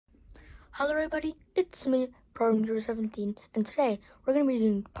Hello everybody, it's me, Part2, and today we're going to be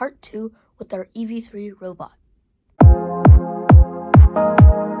doing part 2 with our EV3 robot.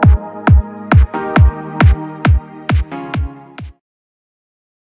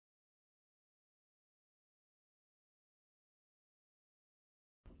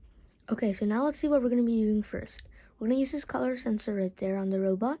 Okay, so now let's see what we're going to be doing first. We're going to use this color sensor right there on the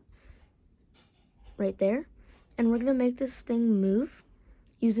robot, right there, and we're going to make this thing move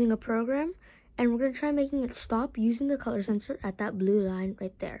using a program, and we're going to try making it stop using the color sensor at that blue line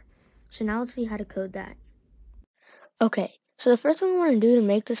right there. So now let's see how to code that. Okay, so the first thing we want to do to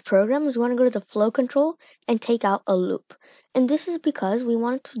make this program is we want to go to the flow control and take out a loop. And this is because we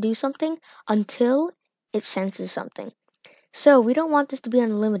want it to do something until it senses something. So we don't want this to be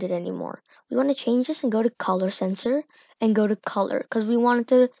unlimited anymore. We want to change this and go to color sensor and go to color because we want it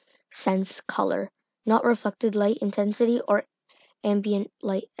to sense color, not reflected light intensity or ambient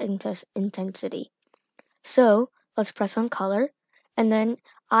light intensity. So let's press on color, and then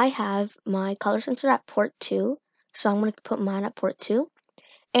I have my color sensor at port 2, so I'm going to put mine at port 2,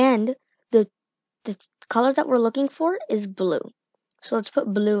 and the color that we're looking for is blue. So let's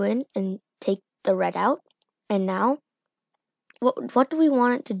put blue in and take the red out. And now, what do we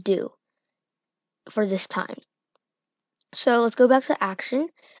want it to do for this time? So let's go back to action,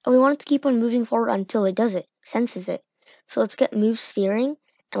 and we want it to keep on moving forward until it does it, senses it. So let's get move steering,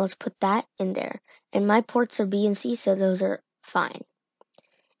 and let's put that in there. And my ports are B and C, so those are fine.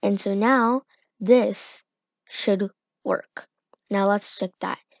 And so now this should work. Now let's check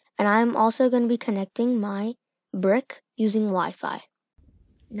that. And I'm also going to be connecting my brick using Wi-Fi.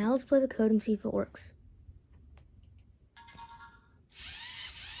 Now let's play the code and see if it works.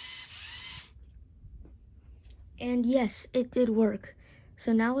 And yes, it did work.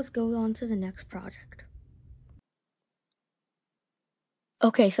 So now let's go on to the next project.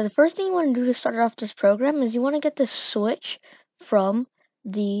 Okay, so the first thing you want to do to start off this program is you want to get the switch from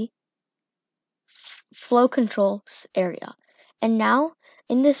the flow control area. And now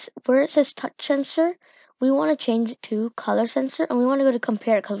in this, where it says touch sensor, we want to change it to color sensor, and we want to go to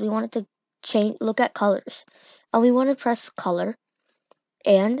compare because we want it to look at colors. And we want to press color.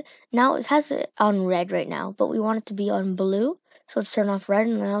 And now it has it on red right now, but we want it to be on blue. So let's turn off red,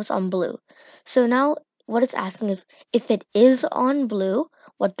 and now it's on blue. So now what it's asking is, if it is on blue,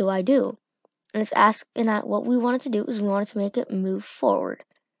 what do I do? And it's asking, what we want it to do is we want it to make it move forward.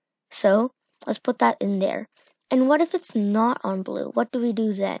 So let's put that in there. And what if it's not on blue? What do we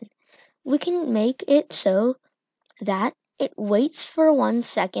do then? We can make it so that it waits for 1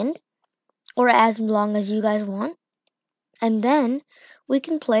 second, or as long as you guys want, and then we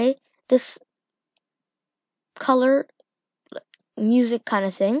can play this color music kind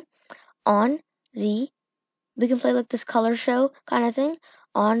of thing on we can play like this color show kind of thing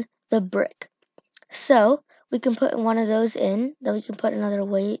on the brick. So we can put one of those in, then we can put another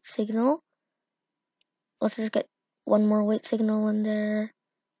wait signal. Let's just get one more wait signal in there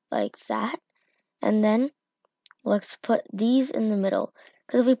like that. And then let's put these in the middle.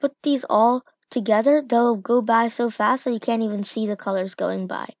 Because if we put these all together, they'll go by so fast that you can't even see the colors going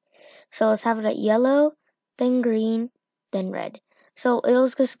by. So let's have it at yellow, then green, then red. So it'll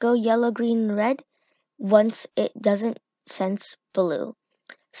just go yellow, green, and red once it doesn't sense blue.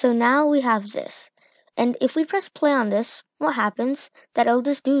 So now we have this. And if we press play on this, what happens? That it'll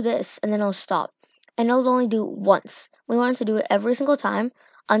just do this and then it'll stop. And it'll only do once. We want it to do it every single time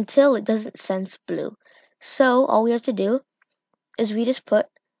until it doesn't sense blue. So all we have to do is we just put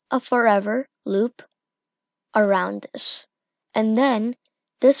a forever loop around this. And then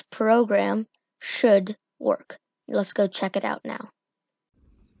this program should work. Let's go check it out now.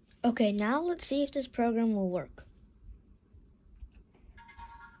 Okay, now let's see if this program will work.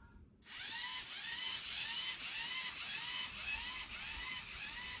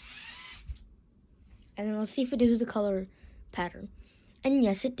 And then let's see if it does the color pattern. And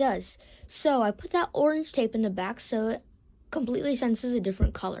yes, it does. So I put that orange tape in the back so it completely senses a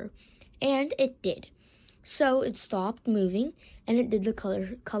different color. And it did. So it stopped moving and it did the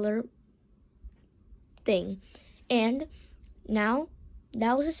color thing. And now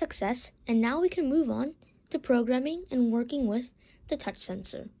that was a success, and now we can move on to programming and working with the touch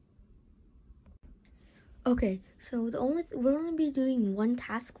sensor. Okay, so we're only be doing one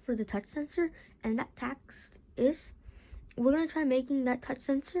task for the touch sensor, and that task is we're gonna try making that touch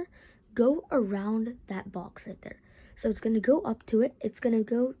sensor go around that box right there. So it's gonna go up to it, it's gonna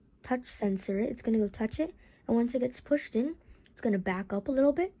go touch sensor it, it's gonna go touch it, and once it gets pushed in, it's gonna back up a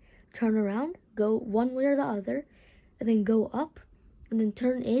little bit, turn around, go one way or the other, and then go up, and then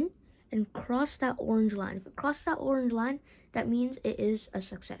turn in and cross that orange line. If it crosses that orange line, that means it is a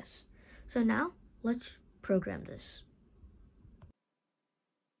success. So now, let's program this.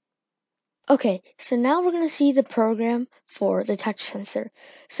 Okay, so now we're going to see the program for the touch sensor.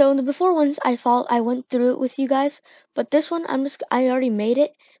 So in the before ones, I went through it with you guys, but this one I already made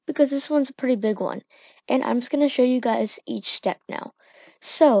it because this one's a pretty big one. And I'm just going to show you guys each step now.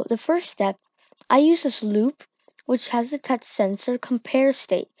 So the first step, I use this loop, which has the touch sensor compare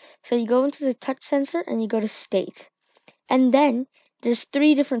state. So you go into the touch sensor and you go to state. And then there's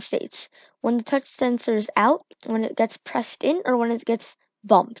 3 different states. When the touch sensor is out, when it gets pressed in, or when it gets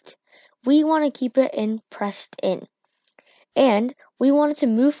bumped. We want to keep it in pressed in. And we want it to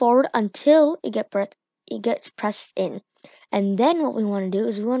move forward until it gets pressed in. And then what we want to do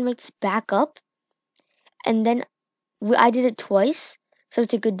is we want to make this back up. And then I did it twice, so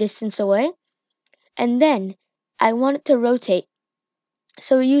it's a good distance away. And then I want it to rotate.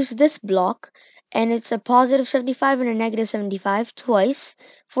 So we use this block, and it's a positive 75 and a negative 75 twice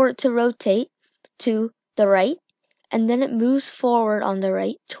for it to rotate to the right. And then it moves forward on the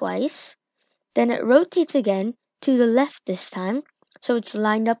right twice. Then it rotates again to the left this time, so it's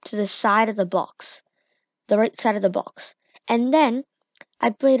lined up to the side of the box, the right side of the box. And then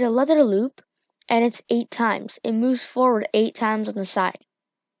I played a leather loop, and it's 8 times. It moves forward 8 times on the side.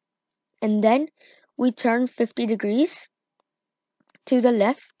 And then we turn 50 degrees to the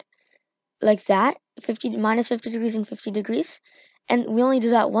left, like that, minus 50 degrees and 50 degrees. And we only do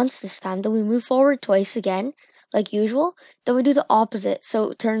that once this time. Then we move forward twice again, like usual. Then we do the opposite,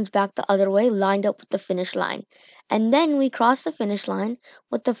 so it turns back the other way, lined up with the finish line. And then we cross the finish line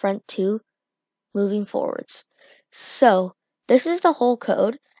with the front 2 moving forwards. So this is the whole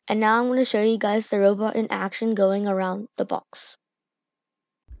code, and now I'm going to show you guys the robot in action going around the box.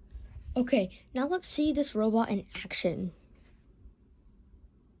 Okay, now let's see this robot in action.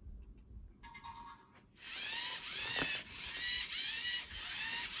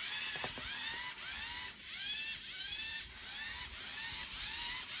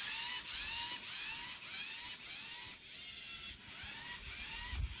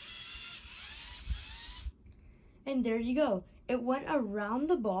 And there you go. It went around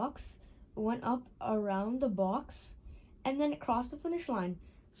the box, went up around the box, and then it crossed the finish line.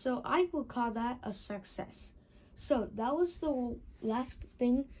 So I will call that a success. So that was the last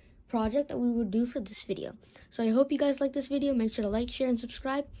project that we would do for this video. So I hope you guys like this video. Make sure to like, share, and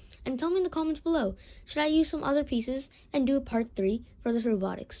subscribe. And tell me in the comments below, should I use some other pieces and do a part 3 for this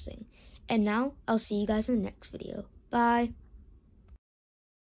robotics thing? And now, I'll see you guys in the next video. Bye.